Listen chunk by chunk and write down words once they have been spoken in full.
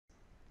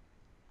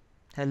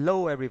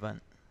Hello everyone.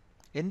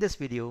 In this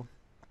video,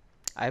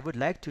 I would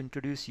like to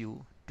introduce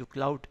you to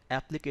Cloud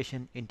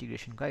Application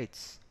Integration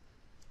Guides.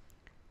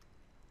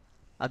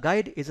 A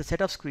guide is a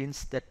set of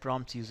screens that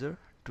prompts user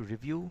to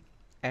review,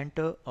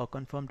 enter or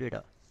confirm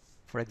data.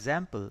 For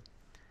example,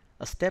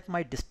 a step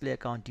might display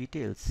account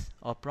details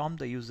or prompt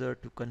the user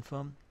to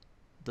confirm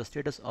the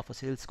status of a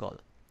sales call.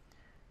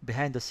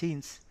 Behind the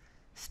scenes,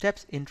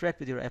 steps interact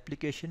with your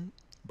application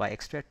by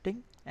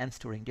extracting and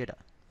storing data.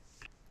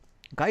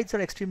 Guides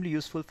are extremely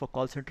useful for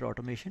call center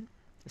automation,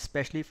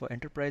 especially for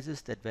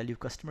enterprises that value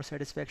customer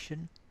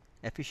satisfaction,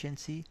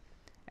 efficiency,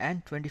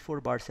 and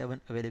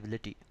 24/7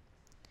 availability.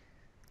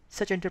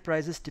 Such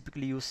enterprises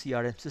typically use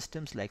CRM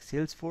systems like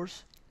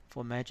Salesforce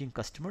for managing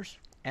customers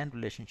and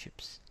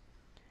relationships.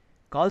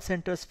 Call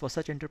centers for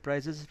such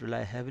enterprises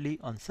rely heavily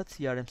on such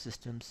CRM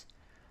systems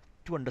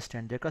to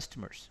understand their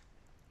customers.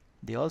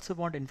 They also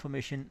want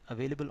information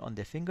available on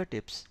their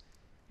fingertips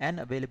and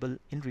available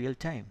in real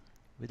time,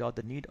 without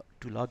the need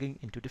to logging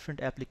into different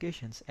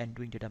applications and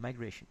doing data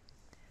migration.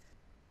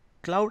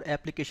 Cloud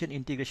Application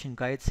Integration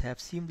Guides have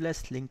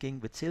seamless linking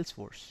with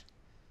Salesforce.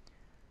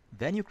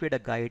 When you create a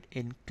guide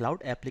in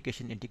Cloud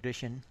Application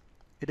Integration,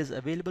 it is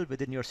available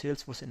within your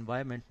Salesforce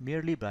environment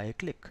merely by a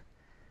click.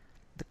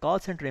 The call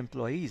center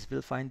employees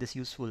will find this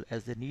useful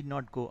as they need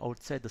not go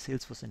outside the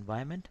Salesforce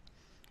environment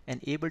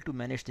and able to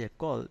manage their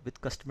call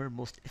with customer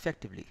most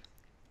effectively.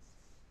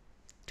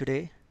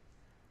 Today,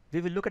 we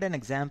will look at an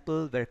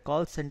example where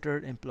call center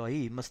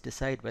employee must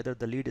decide whether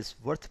the lead is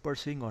worth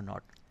pursuing or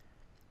not.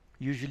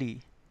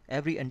 Usually,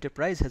 every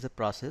enterprise has a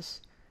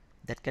process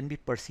that can be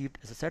perceived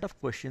as a set of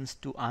questions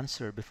to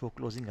answer before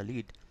closing a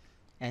lead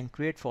and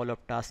create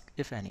follow-up tasks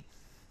if any.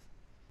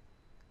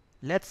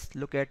 Let's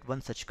look at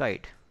one such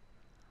guide.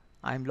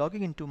 I am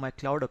logging into my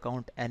cloud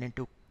account and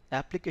into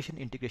Application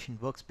Integration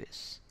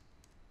Workspace.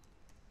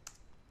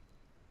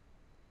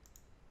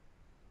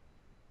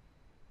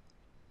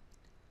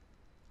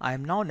 I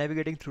am now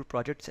navigating through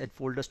projects and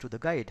folders to the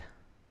guide.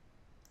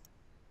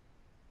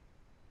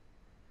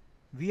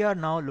 We are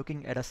now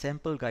looking at a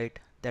sample guide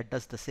that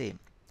does the same.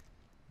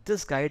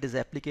 This guide is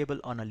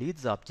applicable on a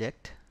leads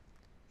object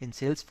in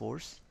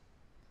Salesforce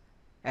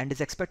and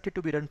is expected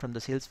to be run from the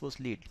Salesforce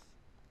lead.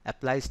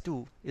 Applies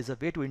to is a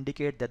way to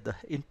indicate that the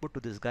input to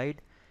this guide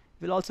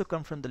will also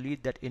come from the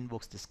lead that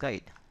invokes this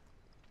guide.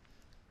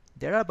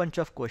 There are a bunch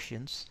of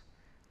questions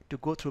to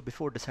go through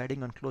before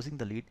deciding on closing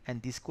the lead,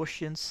 and these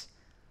questions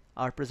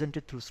are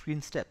presented through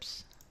screen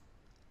steps.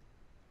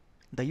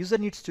 The user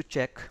needs to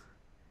check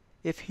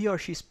if he or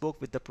she spoke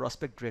with the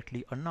prospect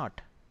directly or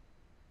not.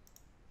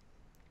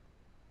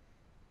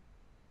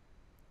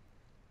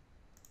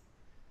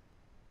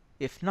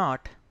 If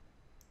not,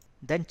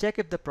 then check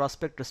if the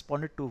prospect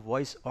responded to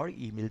voice or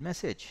email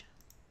message.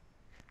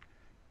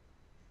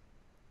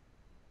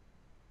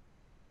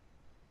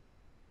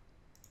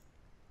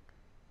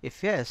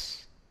 If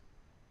yes,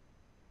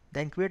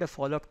 then create a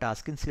follow-up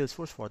task in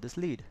Salesforce for this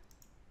lead.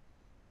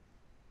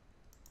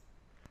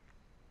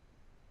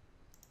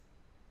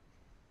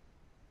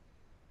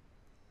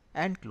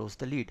 And close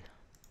the lead.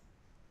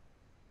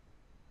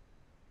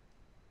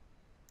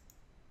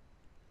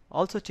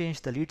 Also change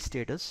the lead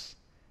status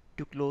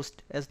to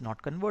closed as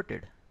not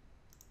converted.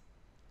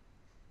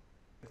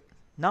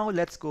 Now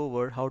let's go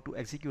over how to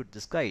execute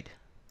this guide.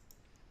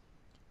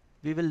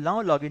 We will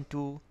now log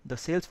into the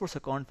Salesforce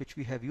account which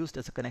we have used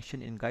as a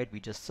connection in guide we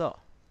just saw.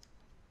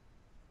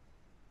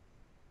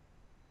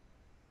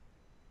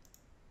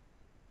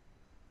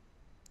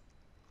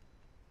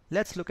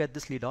 Let's look at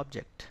this lead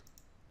object.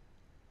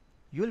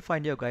 You will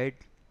find your guide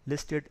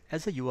listed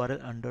as a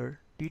URL under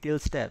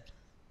Details tab.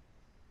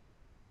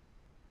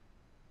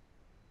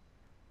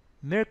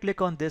 Mere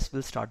click on this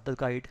will start the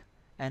guide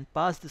and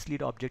pass this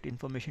lead object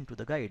information to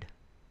the guide.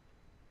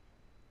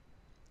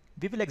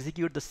 We will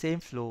execute the same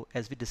flow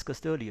as we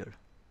discussed earlier.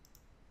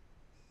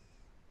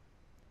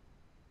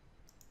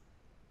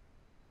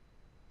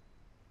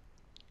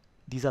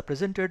 These are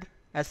presented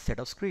as set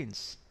of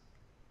screens.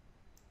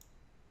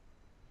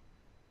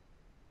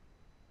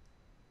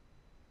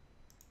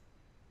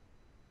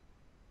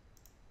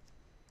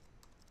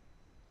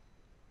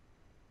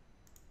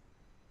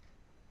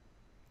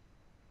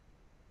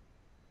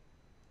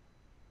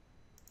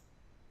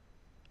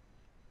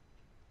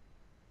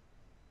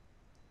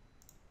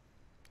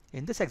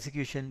 In this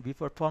execution, we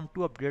perform two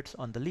updates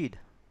on the lead.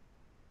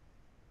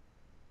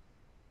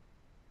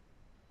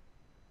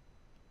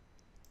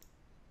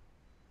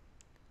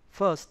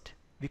 First,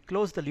 we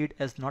close the lead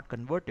as not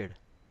converted.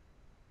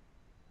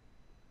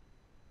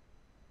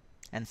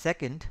 And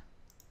second,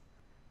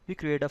 we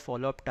create a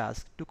follow-up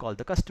task to call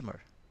the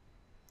customer.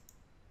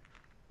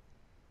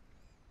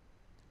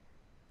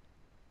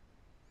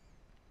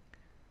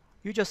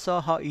 You just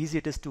saw how easy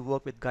it is to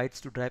work with guides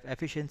to drive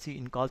efficiency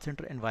in call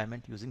center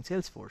environment using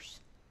Salesforce.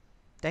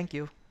 Thank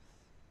you.